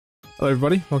Hello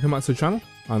everybody, welcome back to the channel.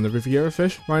 I'm the Riviera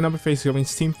Fish. Right now we're facing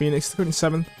against Team Phoenix, currently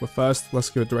 7th. But first, let's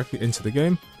go directly into the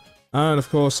game. And of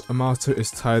course, Amato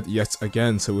is tired yet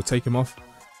again, so we'll take him off.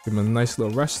 Give him a nice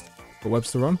little rest. Put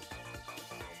Webster on.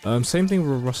 Same thing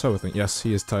with Rousseau, I think. Yes,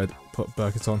 he is tired. Put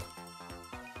Burkett on.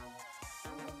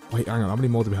 Wait, hang on, how many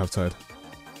more do we have tired?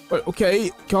 Wait, okay,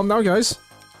 calm down guys.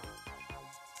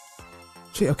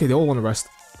 Shit, okay, they all want to rest.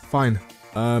 Fine.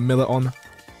 Miller on.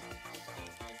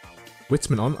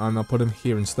 Whitman on, and I'll put him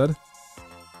here instead.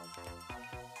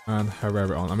 And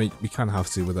Herrera on. I mean, we kind of have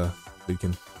to with a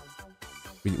Lucan.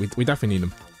 We definitely need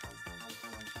him.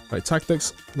 Right,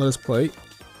 tactics. Let us play.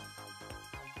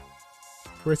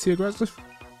 Pretty aggressive.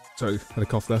 Sorry, had a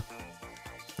cough there.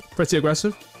 Pretty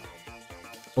aggressive.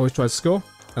 Always try to score.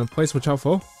 And place watch out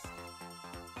for.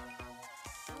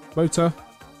 Motor.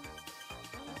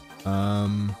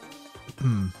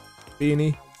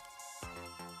 Beanie.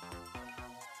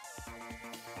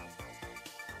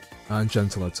 And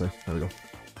gentle, I'd say. There we go.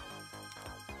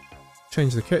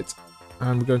 Change the kit,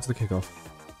 and we're going to the kickoff.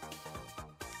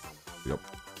 Here we go.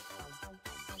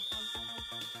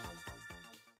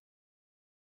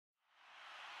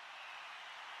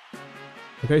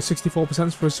 Okay,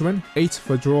 64% for us to win, 8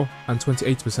 for a draw, and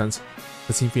 28%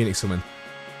 for Team Phoenix to win.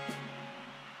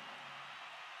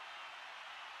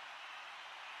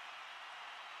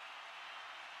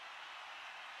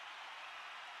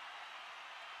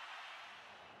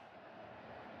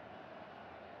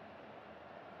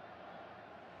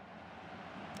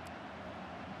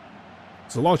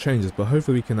 There's a lot of changes, but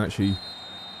hopefully we can actually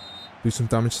do some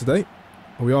damage today.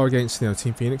 We are against,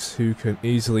 Team Phoenix, who can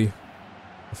easily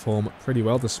perform pretty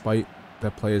well despite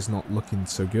their players not looking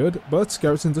so good. But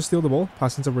Gerritsen does steal the ball,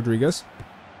 passing to Rodriguez.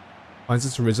 Finds it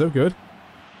to Rizzo, good.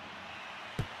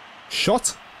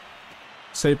 Shot!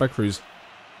 Saved by Cruz.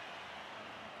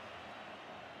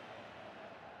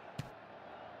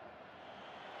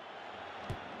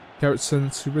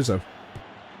 Gerritsen to Rizzo.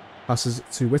 Passes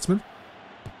to Whitman.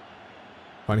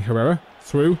 Finding Herrera.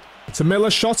 Through to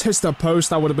Miller. Shot hits the post.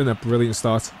 That would have been a brilliant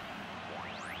start.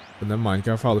 But never mind.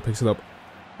 Garofalo picks it up.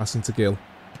 Passing to Gill.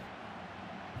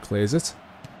 Clears it.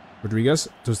 Rodriguez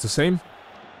does the same.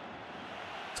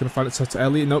 He's going to find it to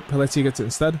Elliott. Nope. Pelletier gets it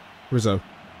instead. Rizzo.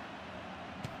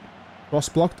 Cross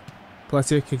blocked.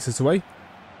 Pelletier kicks it away.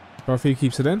 Garofalo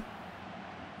keeps it in.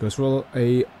 Goes for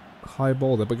a high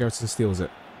ball there, but Gerritsen steals it.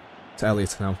 To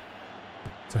Elliott now.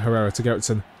 To Herrera. To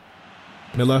Gerritsen.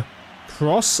 Miller.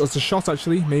 Cross as a shot,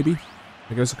 actually, maybe.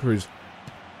 There goes to Cruz.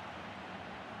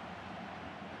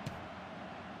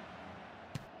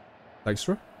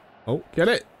 Extra. Oh, get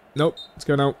it! Nope, it's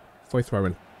going out. For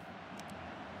throw-in.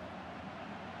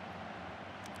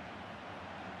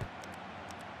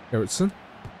 Gerritsen.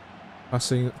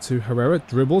 Passing to Herrera.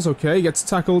 Dribbles, okay, gets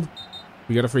tackled.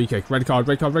 We get a free kick. Red card,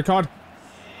 red card, red card.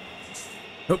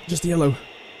 Nope, just yellow.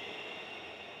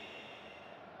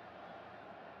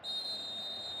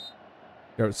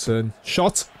 Gerritsen.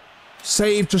 Shot.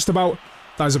 Save just about.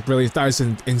 That is a brilliant. That is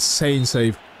an insane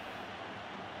save.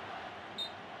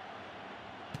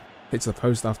 Hits the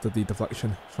post after the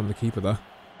deflection from the keeper there.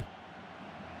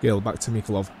 Gill back to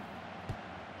Mikolov.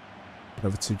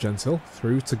 Over to Gentil.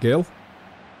 Through to Gill.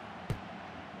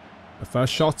 The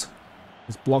first shot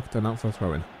is blocked and out for a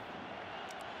throw-in.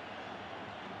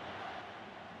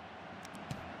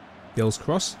 Gill's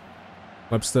cross.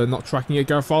 Webster not tracking it.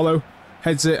 Garofalo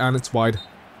heads it and it's wide.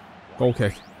 Goal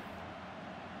kick.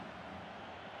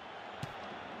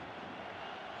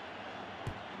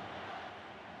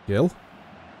 Gill.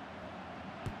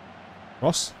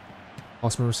 Cross.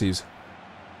 Osman receives.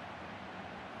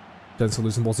 Gentil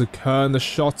losing ball to Kern. The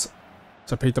shot.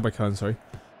 So picked up by Kern, sorry.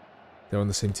 They're on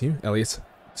the same team. Elliott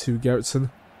to Gerritsen.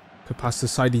 Could pass to the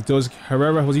side. He does.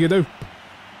 Herrera, what's he going to do?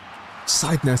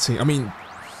 Side netting. I mean,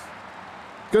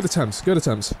 good attempts. Good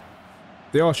attempts.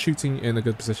 They are shooting in a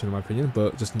good position, in my opinion,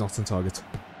 but just not on target.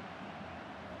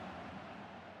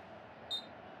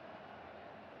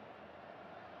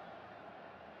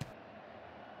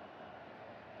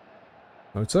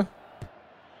 Motor.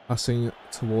 Passing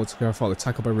towards Garofalo.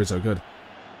 Tackle by Rizzo. Good.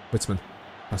 Whitman.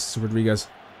 Passes to Rodriguez.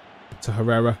 To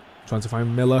Herrera. Trying to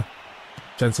find Miller.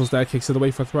 Gentil's there. Kicks it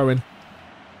away for a throw-in.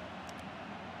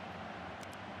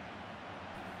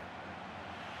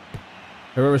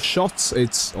 Herrera shots.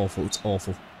 It's awful. It's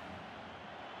awful.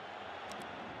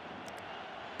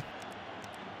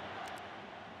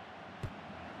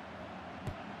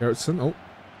 Gerritsen. Oh.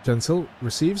 Gentil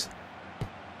receives.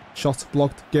 Shot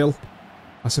blocked. Gill.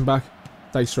 Passing back.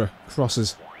 Dijkstra.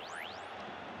 Crosses.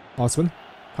 Hartman.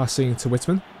 Passing to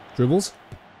Whitman. Dribbles.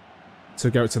 To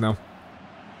Gerritsen now.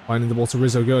 Finding the ball to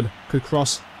Rizzo. Good. Could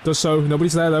cross. Does so.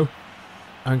 Nobody's there though.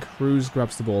 And Cruz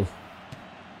grabs the ball.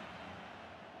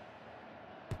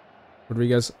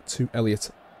 Rodriguez to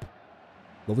Elliott.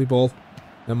 Lovely ball.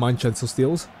 Never mind, gentle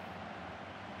steals.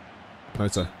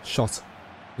 Motor. Shot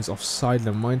is offside,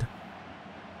 never mind.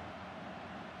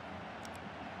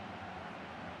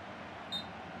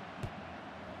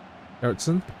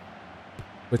 Gerritsen.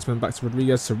 Whitman back to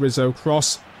Rodriguez to Rizzo.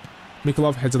 Cross.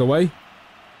 Mikolov heads it away.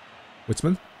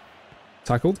 Whitman.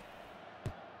 Tackled.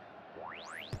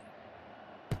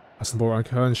 Passing the ball around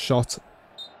Kern. Shot.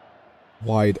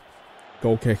 Wide.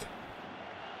 Goal kick.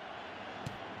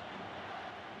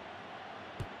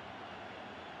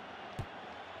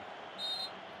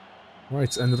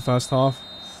 Right, end of the first half.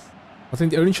 I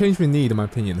think the only change we need, in my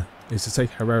opinion, is to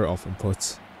take Herrera off and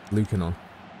put Lucan on.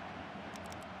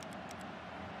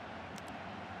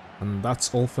 And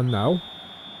that's all for now.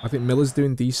 I think Miller's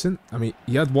doing decent. I mean,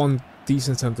 he had one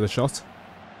decent attempt at a shot,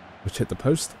 which hit the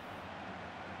post.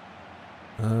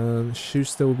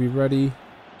 Schuster will be ready.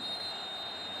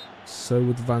 So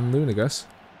would Van Loon, I guess.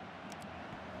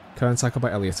 Current tackle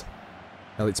by Elliott.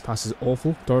 Elliott's pass is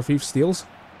awful. Dorothy steals.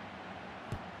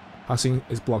 Passing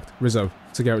is blocked. Rizzo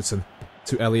to Gerritsen.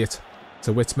 To Elliott.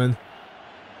 To Whitman.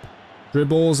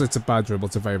 Dribbles. It's a bad dribble.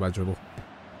 It's a very bad dribble.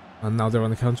 And now they're on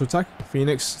the counter-attack.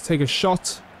 Phoenix take a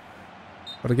shot.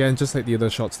 But again, just like the other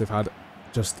shots they've had,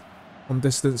 just on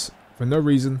distance for no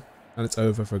reason. And it's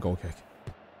over for a goal kick.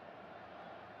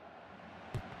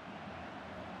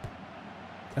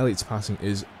 Elliott's passing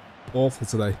is awful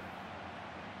today.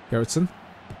 Gerritsen.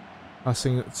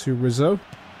 Passing to Rizzo.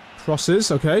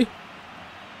 Crosses. Okay.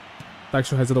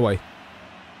 Dykstra heads it away.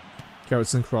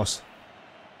 Gerritsen cross.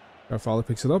 Garofalo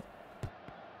picks it up.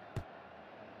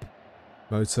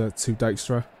 Motor to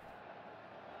Dykstra.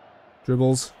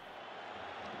 Dribbles.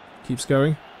 Keeps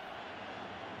going.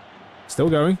 Still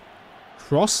going.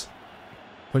 Cross.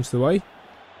 Punched away.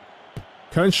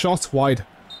 Current shot wide.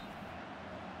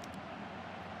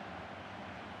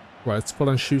 Right, let's put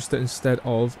on Schuster instead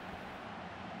of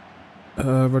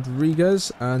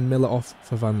Rodriguez and Miller off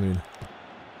for Van Loon.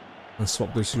 And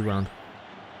swap those two around.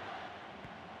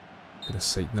 Goodness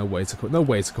sake, no way to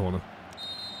corner.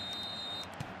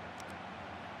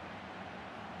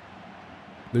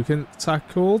 Lucan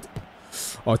tackled.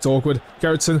 Oh, it's awkward.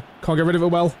 Gerritsen can't get rid of it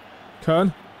well.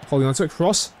 Kern holding on to it.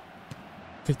 Cross.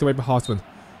 Kicked away by Hartman.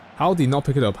 How did he not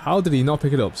pick it up? How did he not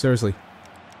pick it up? Seriously.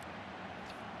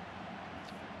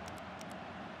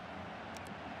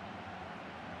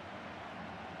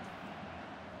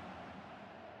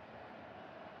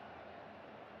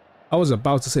 I was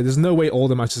about to say, there's no way all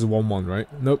the matches are 1-1, right?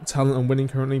 Nope, Talent and winning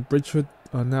currently. Bridgeford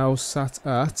are now sat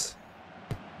at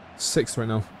 6th right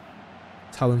now.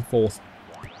 Talent 4th.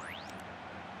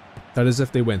 That is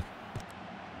if they win.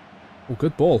 Oh,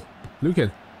 good ball.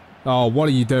 Lucan. Oh, what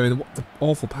are you doing? What the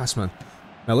awful pass, man.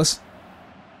 Ellis.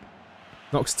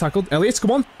 Knox tackled. Elliott,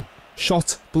 come on.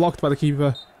 Shot blocked by the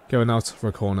keeper. Going out for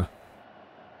a corner.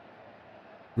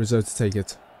 Rizzo to take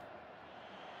it.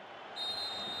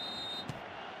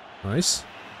 Nice.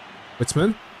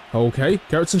 Whitman. Okay.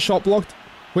 Gerritsen shot blocked.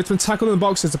 Whitman tackled in the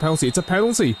box. It's a penalty. It's a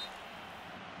penalty.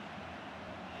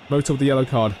 Moto with the yellow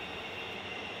card.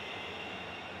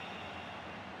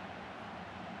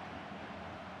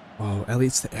 Oh,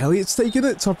 Elliott's taking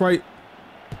it. Top right.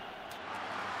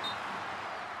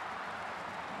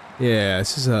 Yeah,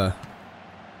 this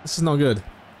is not good.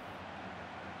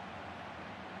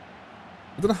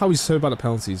 I don't know how he's so bad at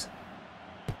penalties.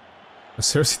 I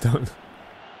seriously don't.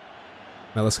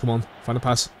 Mellis, come on. Find a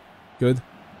pass. Good.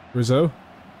 Rizzo.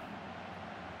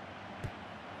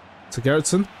 To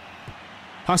Gerritsen.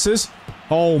 Passes.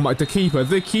 Oh my, the keeper.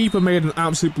 The keeper made an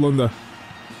absolute blunder.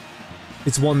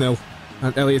 It's 1-0.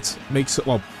 And Elliott makes up,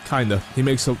 well, kinda. He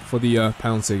makes up for the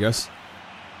penalty, I guess.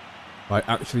 By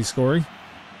actually scoring.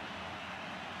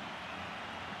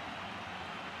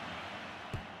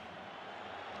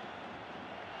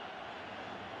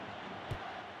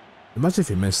 Imagine if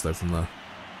he missed, though, from there.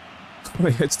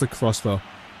 He hits the crossbar.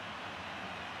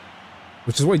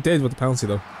 Which is what he did with the penalty,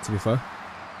 though, to be fair.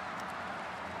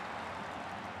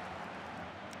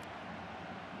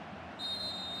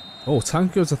 Oh,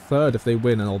 Tank goes to 3rd if they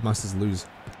win and Old Masters lose.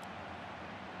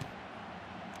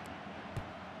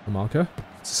 A marker.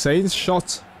 Sainz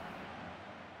shot.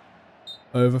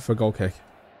 Over for goal kick.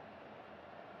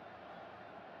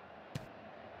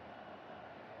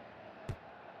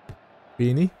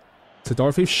 Beanie. To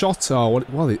Dorothy. Shot. Oh,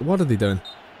 what are they doing?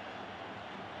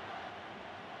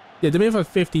 Yeah, they may have had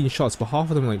 15 shots, but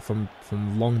half of them like from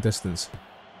long distance.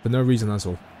 For no reason, that's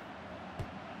all.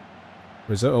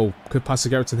 Rizzo. Oh, could pass to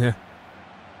Gerritsen here.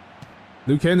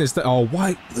 Lucan is the. Oh,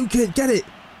 why? Lucan, get it!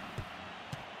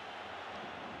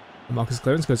 Marcus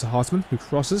clearance goes to Hartman, who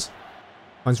crosses.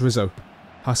 Finds Rizzo.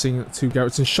 Passing to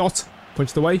Gerritsen. Shot.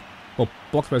 Punched away. Or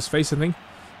blocked by his face, I think.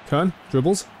 Kern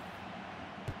dribbles.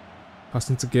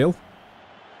 Passing to Gill.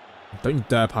 Don't you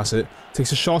dare pass it.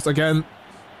 Takes a shot again.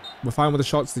 We're fine with the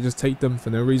shots. They just take them for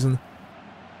no reason.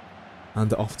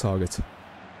 And off target.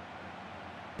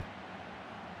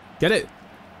 Get it.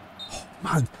 Oh,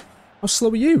 man. How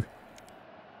slow are you?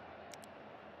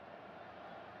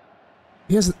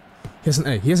 He has an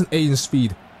A. He has an A in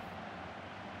speed.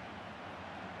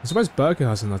 I'm surprised Berger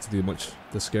hasn't had to do much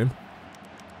this game.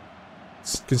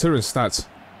 Considering stats.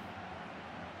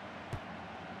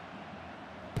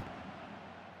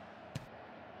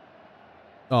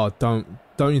 Oh, don't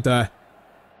you dare.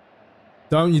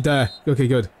 Don't you dare. Okay,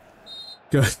 good.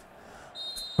 Good.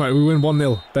 Right, we win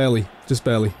 1-0. Barely. Just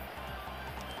barely.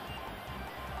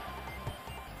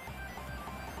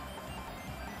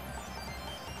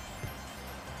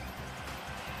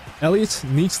 Elliott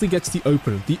neatly gets the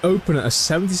opener. The opener at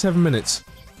 77 minutes.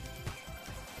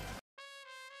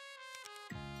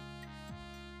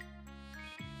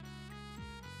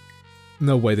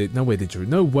 No way they drew.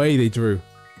 No way they drew.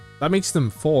 That makes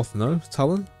them 4th, no?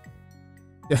 Talon?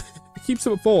 Yeah, it keeps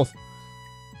them at 4th.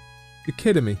 You're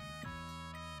kidding me.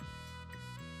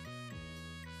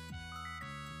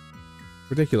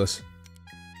 Ridiculous.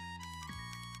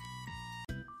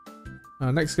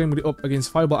 Next game will be up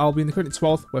against Fireball Albion. They're currently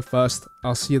 12th. We're first.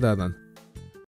 I'll see you there then.